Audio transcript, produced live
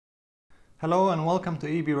Hello and welcome to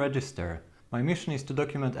EB Register. My mission is to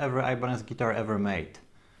document every Ibanez guitar ever made.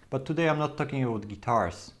 But today I'm not talking about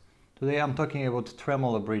guitars. Today I'm talking about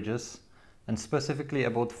tremolo bridges, and specifically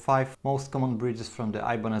about 5 most common bridges from the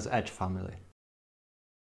Ibanez Edge family.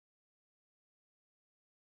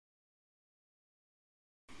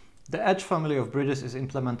 The Edge family of bridges is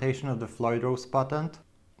implementation of the Floyd Rose patent.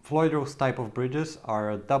 Floyd Rose type of bridges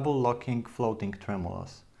are double locking floating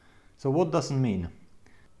tremolos. So what does it mean?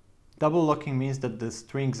 Double locking means that the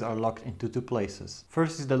strings are locked into 2 places.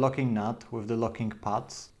 First is the locking nut with the locking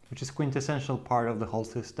pads, which is quintessential part of the whole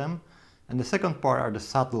system. And the second part are the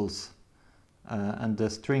saddles and the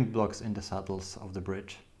string blocks in the saddles of the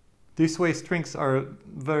bridge. This way strings are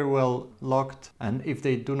very well locked, and if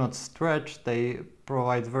they do not stretch, they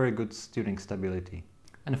provide very good steering stability.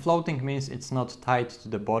 And floating means it's not tied to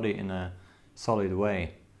the body in a solid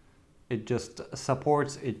way. It just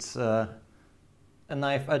supports its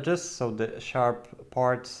knife edges, so the sharp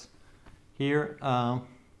parts here on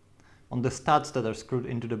the studs that are screwed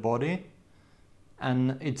into the body,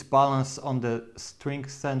 and it's balanced on the string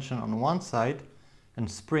extension on one side and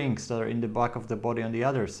springs that are in the back of the body on the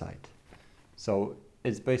other side. So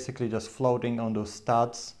it's basically just floating on those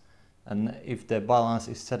studs, and if the balance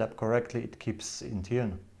is set up correctly, it keeps in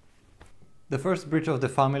tune. The first bridge of the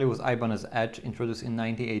family was Ibanez Edge, introduced in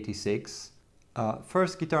 1986.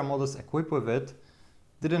 First guitar models equipped with it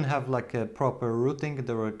didn't have like a proper routing,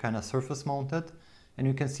 they were kind of surface mounted, and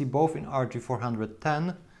you can see both in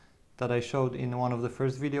RG410 that I showed in one of the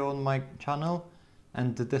first video on my channel,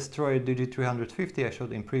 and the Destroyer DG350 I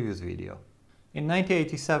showed in previous video. In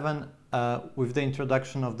 1987, with the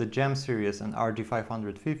introduction of the Gem series and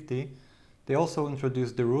RG550, they also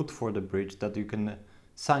introduced the root for the bridge, that you can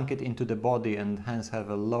sink it into the body and hence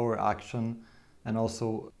have a lower action and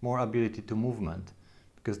also more ability to movement,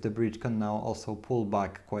 because the bridge can now also pull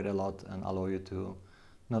back quite a lot and allow you to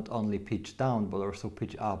not only pitch down but also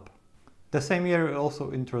pitch up. The same year it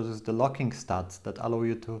also introduced the locking studs that allow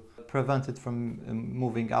you to prevent it from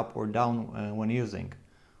moving up or down when using,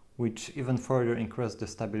 which even further increased the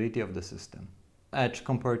stability of the system. Edge,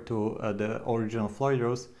 compared to the original Floyd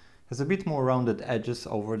Rose, has a bit more rounded edges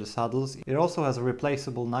over the saddles. It also has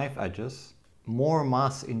replaceable knife edges, more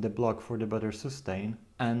mass in the block for the better sustain,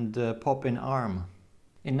 and pop-in arm.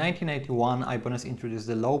 In 1981, Ibanez introduced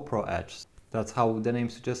the Lo-Pro Edge. That's how the name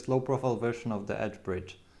suggests, low-profile version of the Edge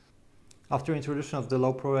bridge. After introduction of the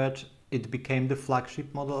Lo-Pro Edge, it became the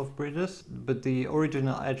flagship model of bridges, but the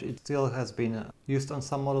original Edge, it still has been used on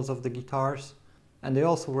some models of the guitars, and they're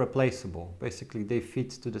also replaceable. Basically, they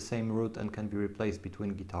fit to the same root and can be replaced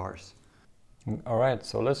between guitars. Alright,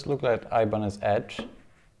 so let's look at Ibanez Edge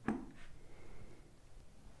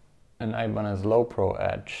and Ibanez Lo-Pro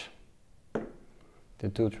Edge, the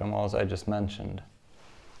 2 tremolos I just mentioned.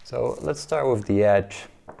 So let's start with the edge.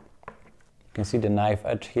 You can see the knife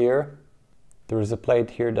edge here. There is a plate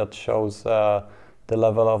here that shows the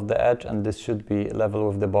level of the edge, and this should be level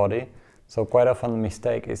with the body. So quite often the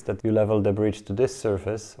mistake is that you level the bridge to this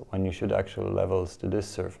surface when you should actually level to this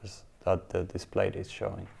surface that this plate is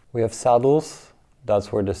showing. We have saddles,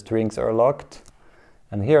 that's where the strings are locked.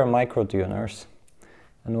 And here are micro-tuners.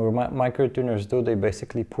 And what micro-tuners do, they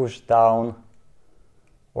basically push down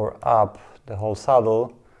or up the whole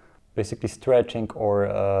saddle, basically stretching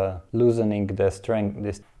or loosening the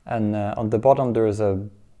strength. And on the bottom there is a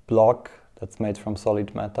block that's made from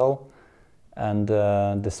solid metal, and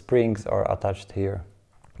the springs are attached here.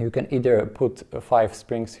 You can either put 5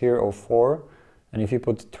 springs here or 4, and if you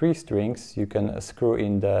put 3 strings you can screw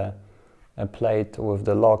in the plate with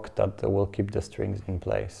the lock that will keep the strings in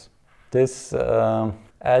place. This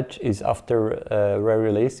Edge is after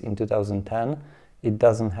re-release in 2010. It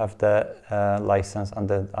doesn't have the license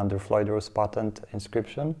under Floyd Rose patent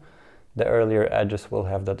inscription. The earlier edges will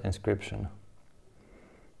have that inscription.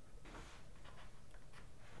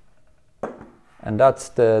 And that's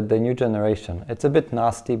the new generation. It's a bit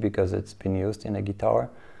nasty because it's been used in a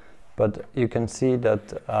guitar, but you can see that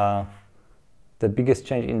the biggest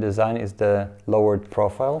change in design is the lowered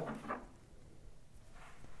profile.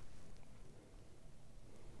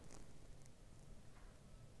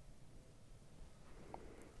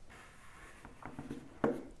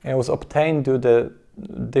 It was obtained due to the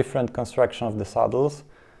different construction of the saddles.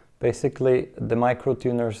 Basically, the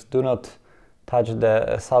micro-tuners do not touch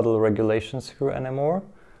the saddle regulation screw anymore,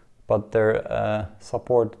 but they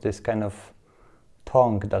support this kind of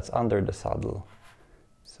tongue that's under the saddle.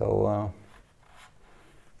 So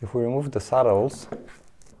if we remove the saddles,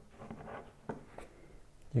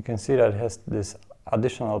 you can see that it has this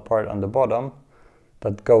additional part on the bottom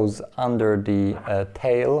that goes under the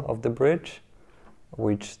tail of the bridge,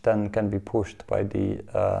 which then can be pushed by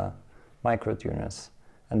the micro tuners.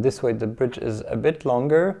 And this way the bridge is a bit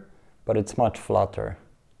longer, but it's much flatter.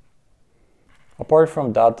 Apart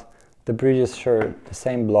from that, the bridges share the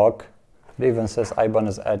same block. It even says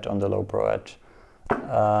Ibanez edge on the low pro edge.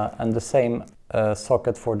 And the same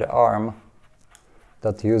socket for the arm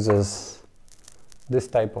that uses this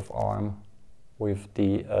type of arm with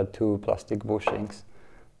the two plastic bushings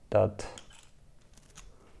that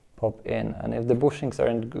pop in. And if the bushings are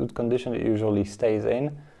in good condition, it usually stays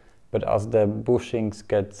in. But as the bushings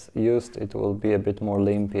get used, it will be a bit more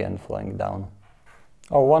limpy and flowing down.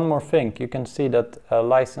 Oh, one more thing. You can see that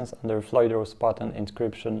license under Floyd Rose patent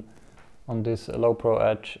inscription on this low pro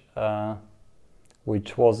edge,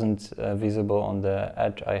 which wasn't visible on the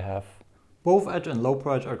edge I have. Both edge and low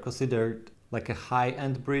pro edge are considered like a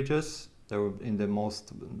high-end bridges. They were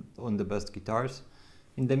on the best guitars.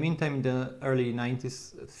 In the meantime, in the early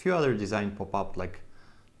 90s, a few other designs pop up like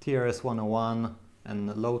TRS 101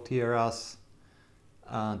 and Lo-TRS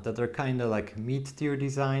that are kind of like mid-tier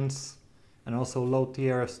designs, and also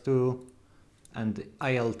Lo-TRS 2 and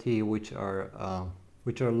ILT, which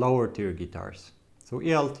are lower tier guitars. So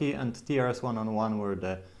ELT and TRS 101 were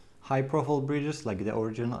the high-profile bridges, like the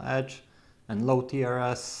original Edge, and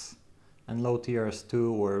Lo-TRS and Lo-TRS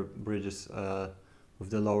 2 were bridges with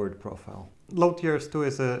the lowered profile. Lo-TRS 2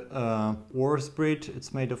 is a worse bridge.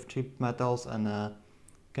 It's made of cheap metals and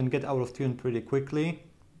can get out of tune pretty quickly,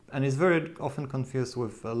 and is very often confused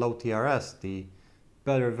with Lo-TRS, the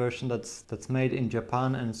better version that's made in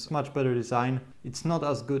Japan, and it's much better design. It's not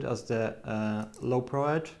as good as the low pro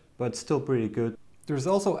Edge, but still pretty good. There's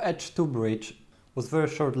also Edge 2 bridge, was very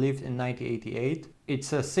short-lived in 1988.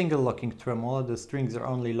 It's a single locking tremolo. The strings are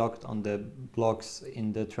only locked on the blocks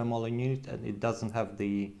in the tremolo unit, and it doesn't have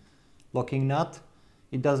the locking nut.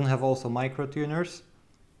 It doesn't have also micro tuners.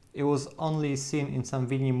 It was only seen in some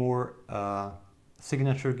Vinnie Moore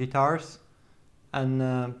signature guitars,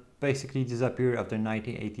 and basically disappeared after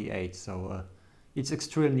 1988, so it's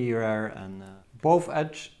extremely rare. And both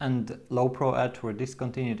Edge and Low Pro Edge were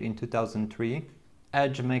discontinued in 2003.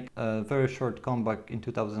 Edge made a very short comeback in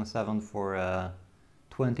 2007 for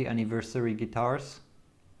 20 anniversary guitars,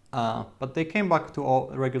 but they came back to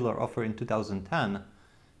regular offer in 2010,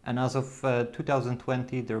 and as of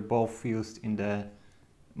 2020 they're both used in the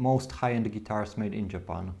most high-end guitars made in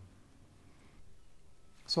Japan.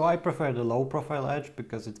 So I prefer the low profile Edge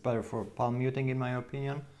because it's better for palm muting in my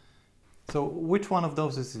opinion. So which one of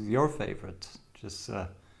those is your favorite? Just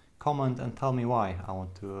comment and tell me why. I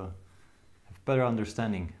want to have better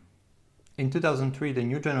understanding. In 2003 the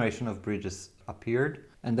new generation of bridges appeared,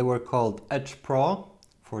 and they were called Edge Pro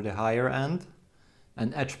for the higher end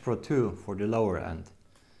and Edge Pro 2 for the lower end.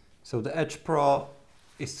 So the Edge Pro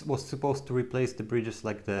was supposed to replace the bridges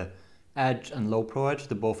like the Edge and Low Pro Edge,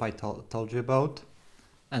 the both I told you about.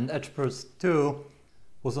 And Edge Pro 2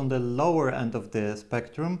 was on the lower end of the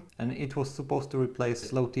spectrum, and it was supposed to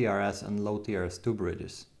replace Lo-TRS and Lo-TRS 2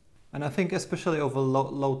 bridges. And I think especially over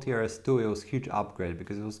Lo-TRS 2 it was a huge upgrade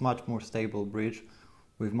because it was much more stable bridge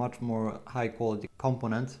with much more high quality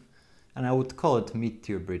components, and I would call it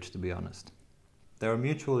mid-tier bridge, to be honest. They are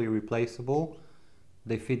mutually replaceable,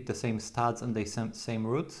 they fit the same studs and the same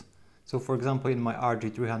roots. So for example in my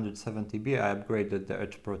RG370B I upgraded the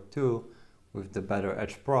Edge Pro 2 with the better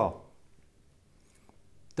Edge Pro.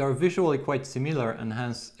 They are visually quite similar and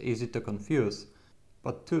hence easy to confuse,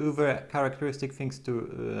 but two very characteristic things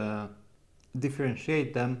to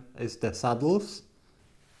differentiate them is the saddles.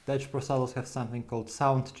 The Edge Pro saddles have something called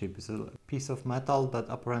sound chip. It's a piece of metal that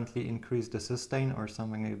apparently increases the sustain or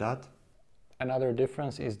something like that. Another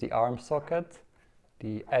difference is the arm socket.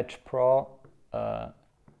 The Edge Pro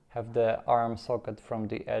have the arm socket from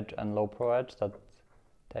the Edge and Low Pro Edge that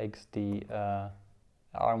takes the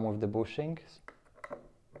arm with the bushings.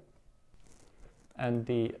 And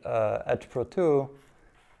the Edge Pro 2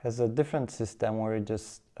 has a different system where you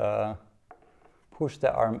just push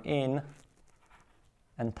the arm in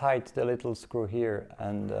and tight the little screw here,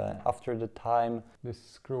 and after the time this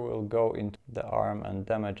screw will go into the arm and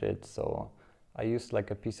damage it, so I used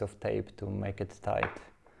like a piece of tape to make it tight,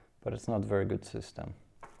 but it's not a very good system.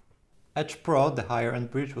 Edge Pro, the higher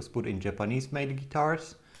end bridge, was put in Japanese made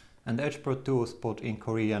guitars, and the Edge Pro 2 was put in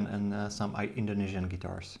Korean and some Indonesian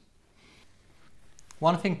guitars.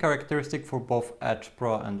 One thing characteristic for both Edge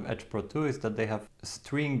Pro and Edge Pro 2 is that they have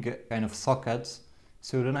string kind of sockets,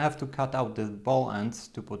 so you don't have to cut out the ball ends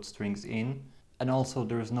to put strings in, and also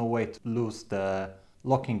there is no way to lose the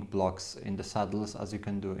locking blocks in the saddles as you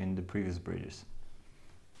can do in the previous bridges.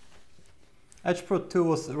 Edge Pro 2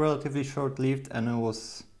 was relatively short-lived and it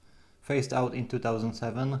was phased out in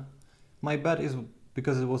 2007. My bet is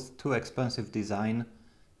because it was too expensive design,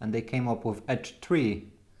 and they came up with Edge 3,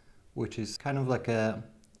 which is kind of like a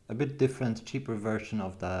bit different, cheaper version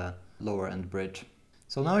of the lower end bridge.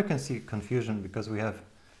 So now you can see confusion because we have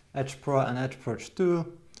Edge Pro and Edge Pro 2,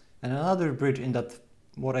 and another bridge in that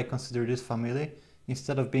what I consider this family,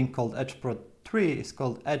 instead of being called Edge Pro 3, is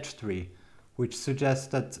called Edge 3, which suggests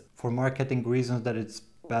that for marketing reasons that it's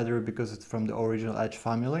better because it's from the original Edge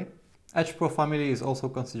family. Edge Pro family is also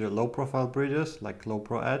considered low profile bridges like Low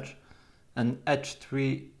Pro Edge, and Edge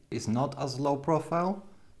 3 is not as low profile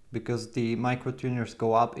because the micro tuners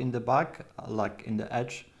go up in the back like in the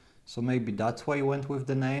Edge, so maybe that's why I went with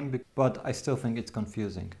the name, but I still think it's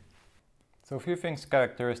confusing. So a few things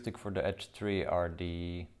characteristic for the Edge 3 are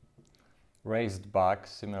the raised back,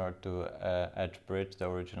 similar to Edge Bridge, the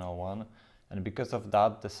original one, and because of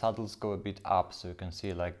that the saddles go a bit up, so you can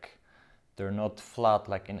see like they're not flat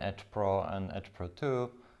like in Edge Pro and Edge Pro 2,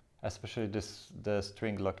 especially the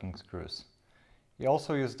string locking screws. You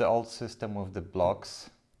also use the old system with the blocks,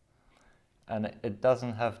 and it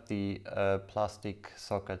doesn't have the plastic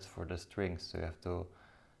sockets for the strings, so you have to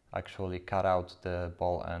actually cut out the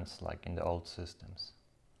ball ends like in the old systems.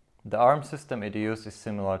 The arm system it used is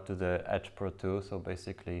similar to the Edge Pro 2, so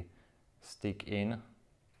basically stick in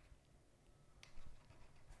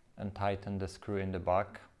and tighten the screw in the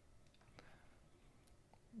back.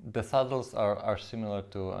 The saddles are similar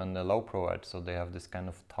to on the Low Pro Edge, so they have this kind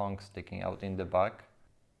of tongue sticking out in the back,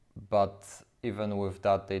 but even with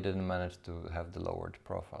that they didn't manage to have the lowered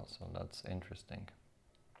profile, so that's interesting.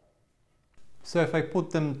 So if I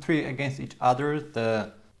put them three against each other,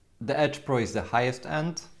 the Edge Pro is the highest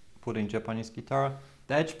end, put in Japanese guitar.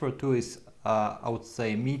 The Edge Pro 2 is, I would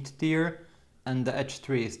say, mid tier, and the Edge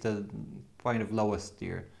 3 is the kind of lowest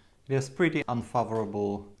tier. It has pretty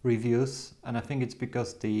unfavorable reviews, and I think it's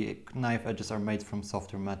because the knife edges are made from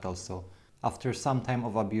softer metal, so after some time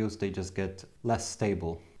of abuse they just get less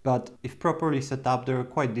stable. But if properly set up, they're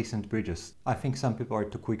quite decent bridges. I think some people are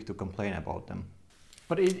too quick to complain about them.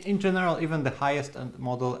 But in general, even the highest end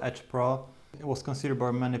model Edge Pro, it was considered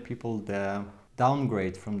by many people the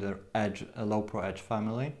downgrade from the Edge, Low Pro Edge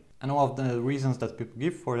family. And one of the reasons that people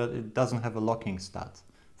give for that, it doesn't have a locking stat.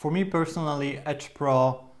 For me personally, Edge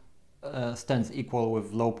Pro stands equal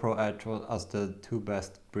with Low Pro Edge as the two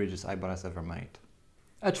best bridges Ibanez ever made.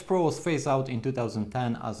 Edge Pro was phased out in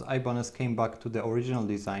 2010 as Ibanez came back to the original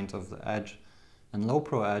designs of the Edge and Low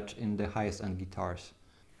Pro Edge in the highest end guitars.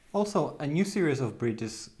 Also, a new series of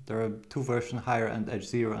bridges, there are two versions, higher end Edge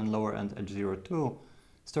 0 and lower end Edge 02,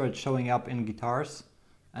 started showing up in guitars,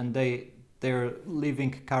 and they're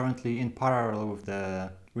living currently in parallel with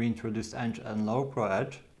the reintroduced Edge and Low Pro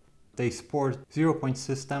Edge. They support 0-point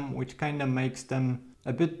system, which kind of makes them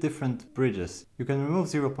a bit different bridges. You can remove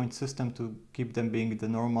 0-point system to keep them being the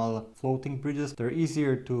normal floating bridges. They're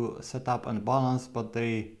easier to set up and balance, but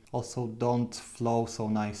they also don't flow so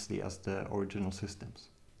nicely as the original systems.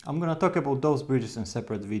 I'm gonna talk about those bridges in a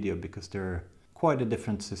separate video because they're quite a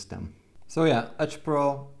different system. So yeah, Edge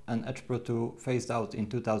Pro and Edge Pro 2 phased out in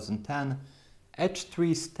 2010. Edge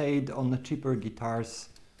 3 stayed on the cheaper guitars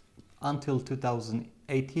until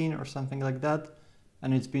 2018 or something like that,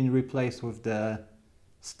 and it's been replaced with the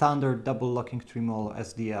standard double locking Tremolo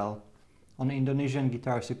SDL. On Indonesian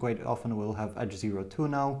guitars you quite often will have Edge 02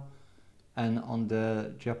 now, and on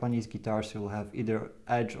the Japanese guitars you'll have either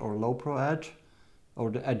Edge or Low Pro Edge or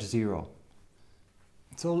the Edge 0.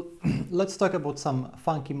 So let's talk about some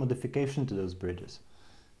funky modification to those bridges.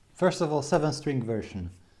 First of all, 7-string version.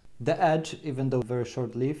 The Edge, even though very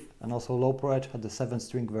short-lived, and also Low Pro Edge had the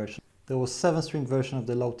 7-string version. There was 7-string version of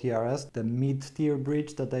the Lo-TRS, the mid-tier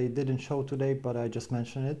bridge that I didn't show today, but I just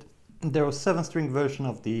mentioned it. There was 7-string version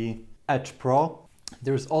of the Edge Pro.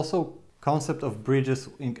 There's also concept of bridges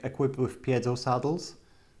equipped with piezo saddles.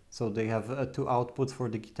 So they have two outputs for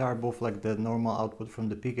the guitar, both like the normal output from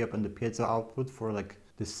the pickup and the piezo output for like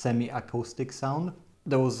the semi-acoustic sound.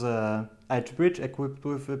 There was a Edge bridge equipped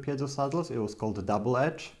with piezo saddles. It was called the Double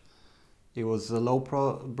Edge. It was a Low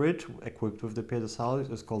Pro bridge equipped with the piezo saddles.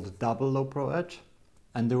 It was called Double Low Pro Edge.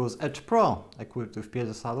 And there was Edge Pro equipped with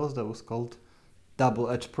piezo saddles that was called Double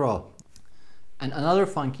Edge Pro. And another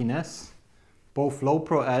funkiness, both Low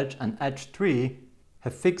Pro Edge and Edge 3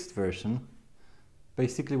 have fixed version.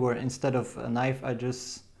 Basically where instead of knife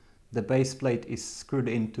edges, the base plate is screwed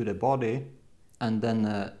into the body, and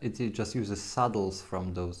then it just uses saddles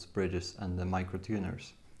from those bridges and the micro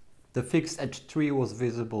tuners. The fixed Edge 3 was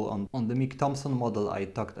visible on the Mick Thompson model I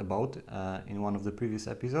talked about in one of the previous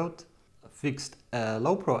episodes. Fixed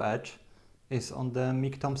Low Pro Edge is on the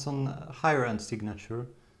Mick Thompson higher end signature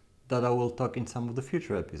that I will talk in some of the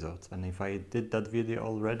future episodes. And if I did that video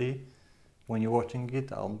already, when you're watching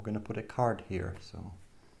it, I'm gonna put a card here, so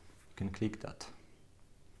you can click that.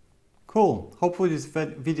 Cool. Hopefully this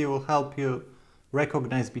video will help you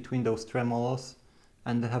recognize between those tremolos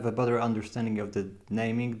and have a better understanding of the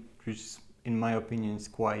naming, which in my opinion is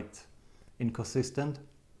quite inconsistent.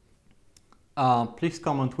 Please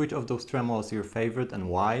comment which of those tremolos is your favorite and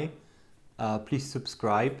why. Please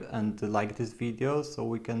subscribe and like this video so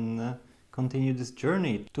we can continue this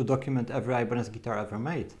journey to document every Ibanez guitar ever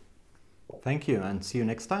made. Thank you and see you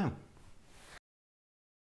next time.